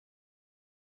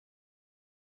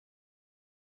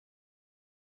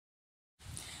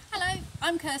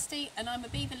I'm Kirsty and I'm a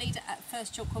beaver leader at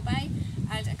First Chalkwell Bay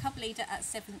and a cub leader at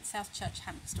 7th Southchurch,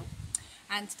 Hamstel.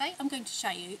 And today I'm going to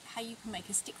show you how you can make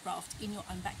a stick raft in your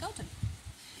own back garden.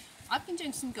 I've been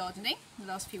doing some gardening the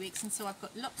last few weeks and so I've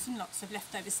got lots and lots of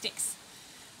leftover sticks.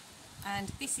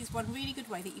 And this is one really good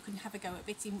way that you can have a go at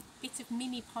bits of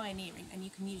mini pioneering and you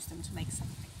can use them to make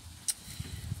something.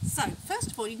 So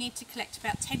first of all you need to collect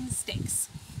about 10 sticks.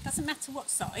 Doesn't matter what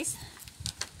size,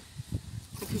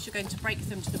 because you're going to break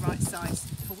them to the right size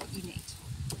for what you need.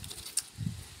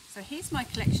 So here's my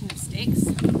collection of sticks.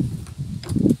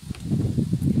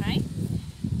 Okay,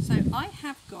 so I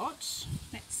have got,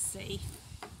 let's see,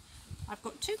 I've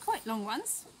got 2 quite long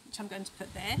ones, which I'm going to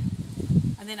put there,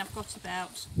 and then I've got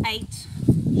about 8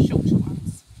 shorter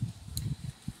ones.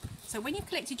 So when you've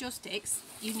collected your sticks,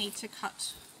 you need to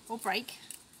cut or break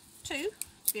 2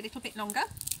 to be a little bit longer,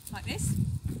 like this.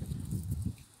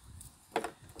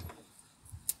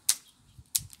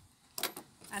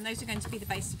 And those are going to be the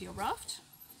base of your raft.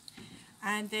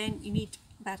 And then you need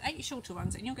about 8 shorter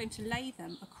ones and you're going to lay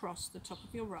them across the top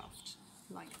of your raft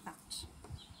like that.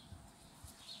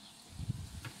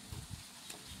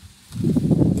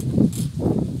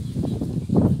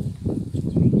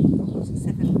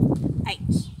 Seven, 8.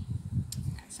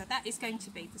 Okay, so that is going to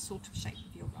be the sort of shape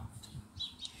of your raft.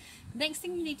 The next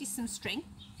thing you need is some string,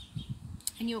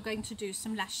 and you're going to do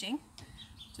some lashing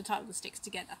to tie all the sticks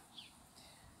together.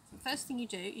 The first thing you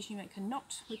do is you make a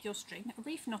knot with your string. A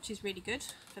reef knot is really good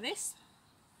for this.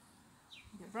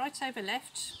 You go right over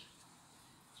left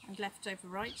and left over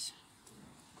right,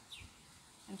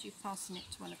 and you fasten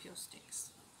it to one of your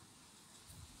sticks.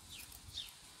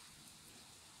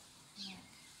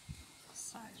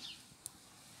 So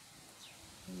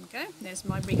there you go, there's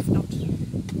my reef knot.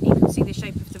 You can see the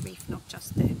shape of the reef knot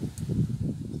just there.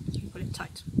 You pull it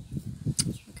tight.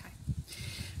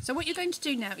 So what you're going to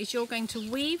do now is you're going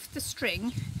to weave the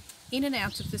string in and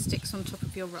out of the sticks on top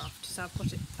of your raft. So I've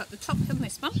got it at the top on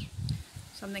this one.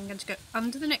 So I'm then going to go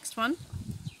under the next one,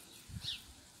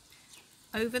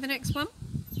 over the next one,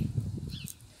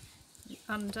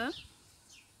 under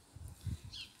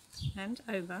and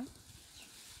over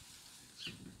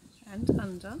and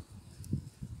under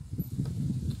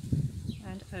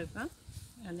and over,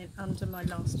 and then under my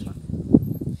last one.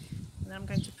 And I'm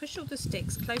going to push all the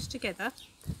sticks close together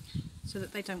so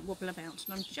that they don't wobble about,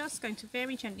 and I'm just going to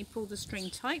very gently pull the string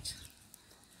tight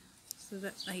so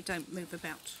that they don't move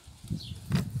about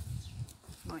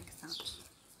like that.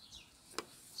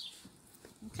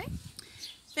 Okay,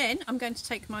 then I'm going to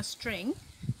take my string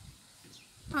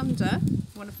under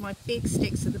one of my big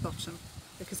sticks at the bottom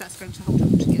because that's going to hold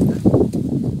it all together.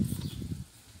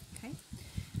 Okay,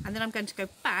 and then I'm going to go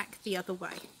back the other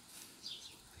way.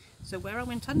 So where I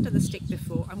went under the stick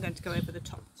before, I'm going to go over the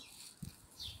top.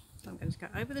 So I'm going to go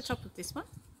over the top of this one,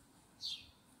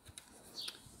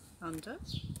 under,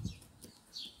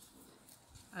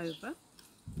 over,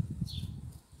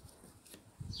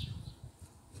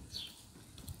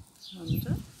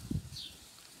 under,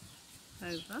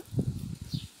 over,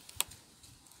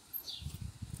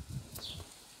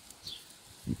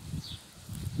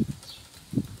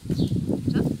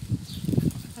 under,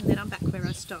 and then I'm back where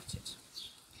I started.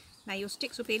 Now your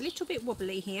sticks will be a little bit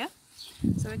wobbly here,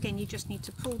 so again you just need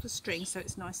to pull the string so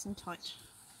it's nice and tight.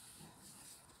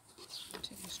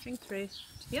 Take the string through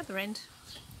to the other end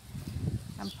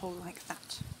and pull like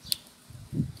that.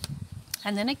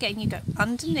 And then again you go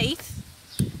underneath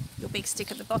your big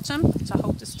stick at the bottom to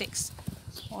hold the sticks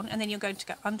on, and then you're going to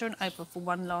go under and over for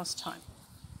one last time.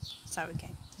 So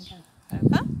again, you go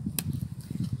over,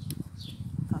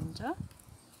 under,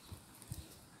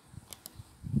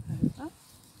 over,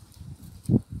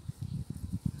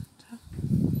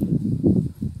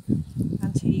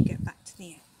 until you get back to the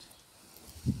end.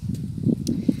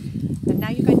 And now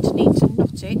you're going to need to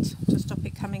knot it to stop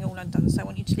it coming all undone. So I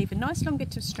want you to leave a nice long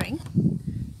bit of string,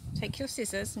 take your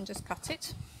scissors and just cut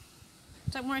it.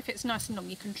 Don't worry if it's nice and long,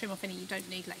 you can trim off any you don't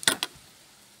need later.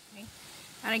 Okay.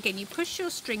 And again you push your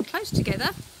string close together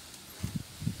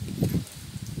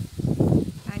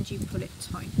and you pull it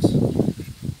tight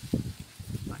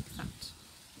like that.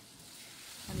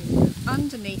 And then you go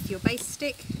underneath your base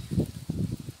stick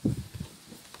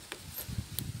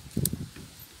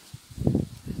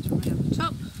and right up the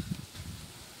top,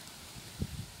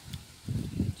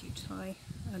 and you tie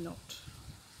a knot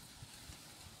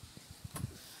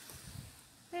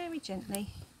very gently.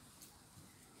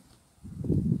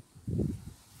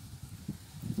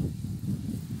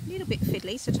 A little bit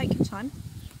fiddly, so take your time,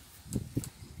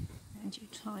 and you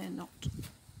tie a knot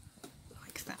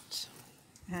like that.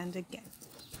 And again,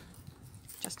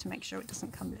 just to make sure it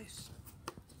doesn't come loose.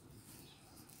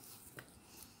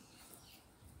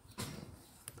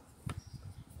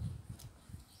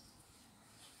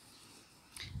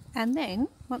 And then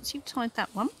once you've tied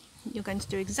that one, you're going to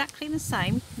do exactly the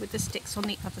same with the sticks on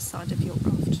the other side of your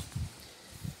raft.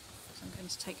 So I'm going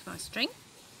to take my string,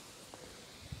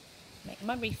 make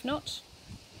my reef knot.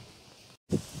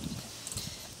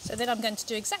 So then I'm going to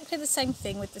do exactly the same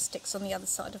thing with the sticks on the other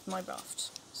side of my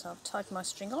raft. So I've tied my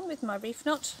string on with my reef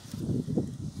knot,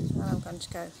 and I'm going to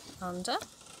go under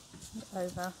and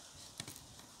over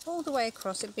all the way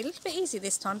across. It'll be a little bit easier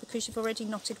this time because you've already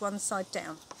knotted one side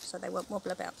down, so they won't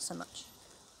wobble about so much.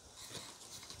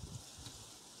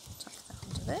 Tuck that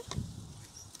under there.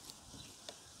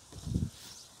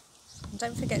 And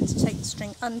don't forget to take the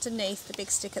string underneath the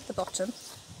big stick at the bottom,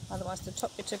 otherwise the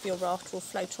top bit of your raft will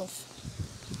float off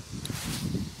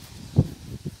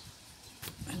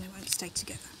and they won't stay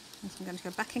together. And so I'm going to go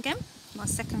back again, my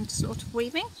second sort of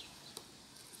weaving.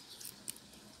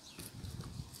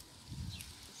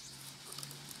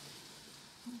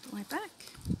 Way back.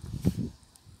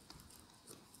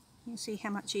 You'll see how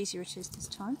much easier it is this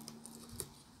time.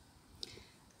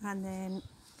 And then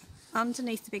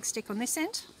underneath the big stick on this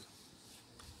end.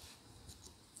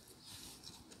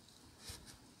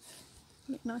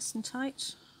 Look nice and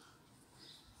tight.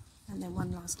 And then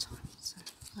one last time. So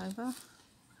over,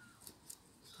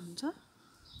 under,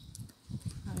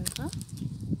 over.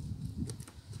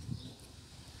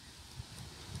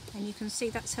 And you can see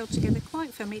that's held together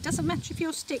quite firmly. It doesn't matter if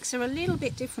your sticks are a little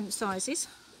bit different sizes,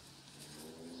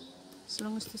 as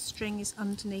long as the string is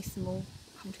underneath them all,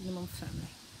 holding them on firmly.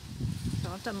 So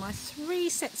I've done my 3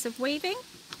 sets of weaving.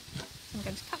 I'm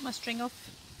going to cut my string off,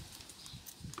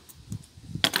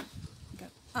 go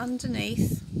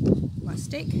underneath my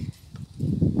stick,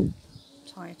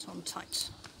 tie it on tight.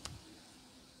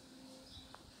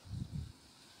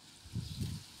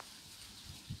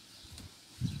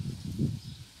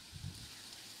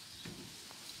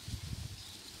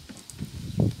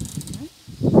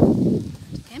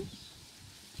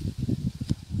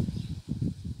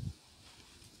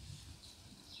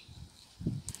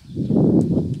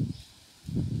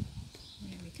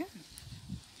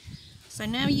 So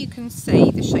now you can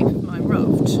see the shape of my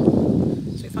raft.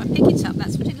 So if I pick it up,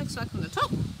 that's what it looks like on the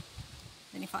top.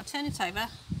 Then if I turn it over,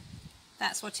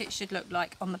 that's what it should look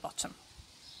like on the bottom.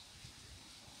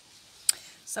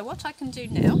 So what I can do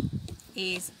now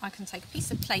is I can take a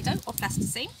piece of Play-Doh or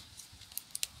plasticine,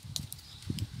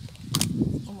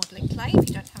 or modelling clay if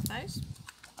you don't have those,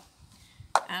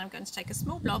 and I'm going to take a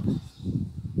small blob,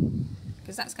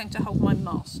 because that's going to hold my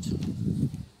mast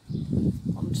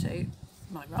onto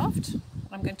my raft.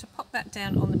 I'm going to pop that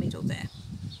down on the middle there,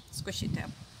 squish it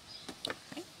down.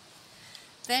 Okay.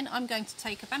 Then I'm going to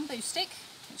take a bamboo stick,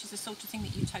 which is the sort of thing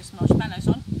that you toast marshmallows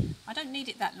on. I don't need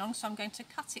it that long, so I'm going to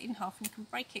cut it in half, and you can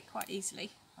break it quite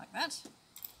easily like that. So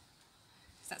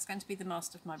that's going to be the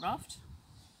mast of my raft.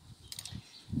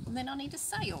 And then I need a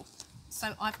sail.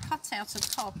 So I've cut out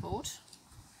a cardboard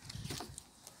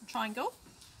triangle,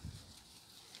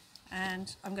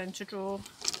 and I'm going to draw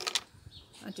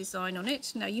a design on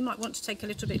it. Now you might want to take a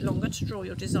little bit longer to draw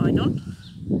your design on.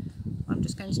 I'm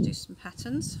just going to do some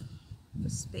patterns for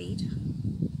speed.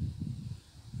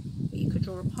 But you could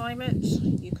draw a pirate,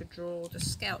 you could draw the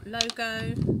Scout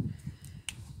logo,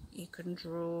 you can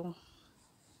draw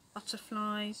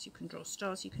butterflies, you can draw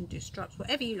stars, you can do stripes,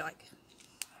 whatever you like.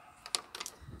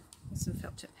 With some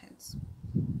felt tip pens.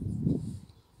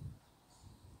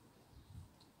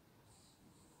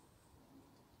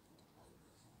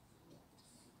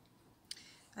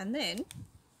 And then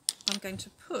I'm going to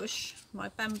push my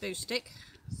bamboo stick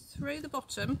through the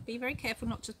bottom. Be very careful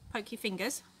not to poke your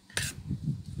fingers,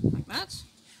 like that.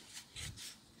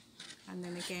 And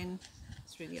then again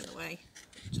through the other way,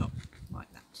 top,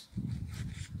 like that.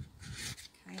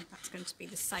 Okay, that's going to be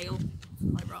the sail for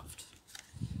my raft.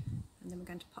 And then we're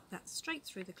going to pop that straight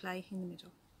through the clay in the middle.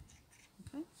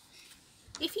 Okay.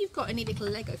 If you've got any little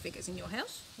Lego figures in your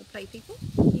house, or play people,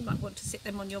 you might want to sit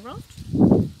them on your raft.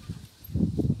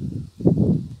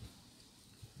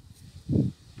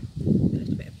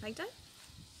 Play-Doh,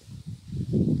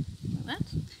 like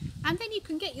that. And then you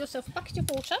can get yourself a bucket of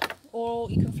water, or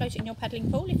you can float it in your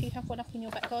paddling pool if you have one up in your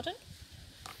back garden,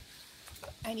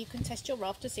 and you can test your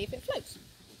raft to see if it floats.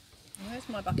 And there's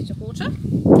my bucket of water.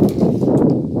 I'm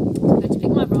going to pick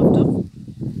my raft off,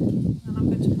 and I'm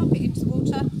going to pop it into the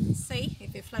water and see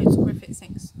if it floats or if it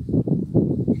sinks.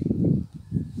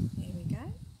 Here we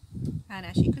go, and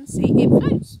as you can see, it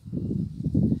floats.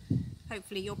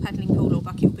 Hopefully your paddling pool or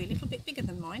bucket will be a little bit bigger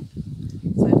than mine,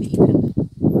 so that you can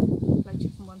float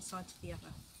it from one side to the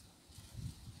other.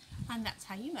 And that's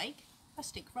how you make a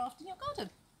stick raft in your garden.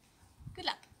 Good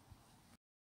luck!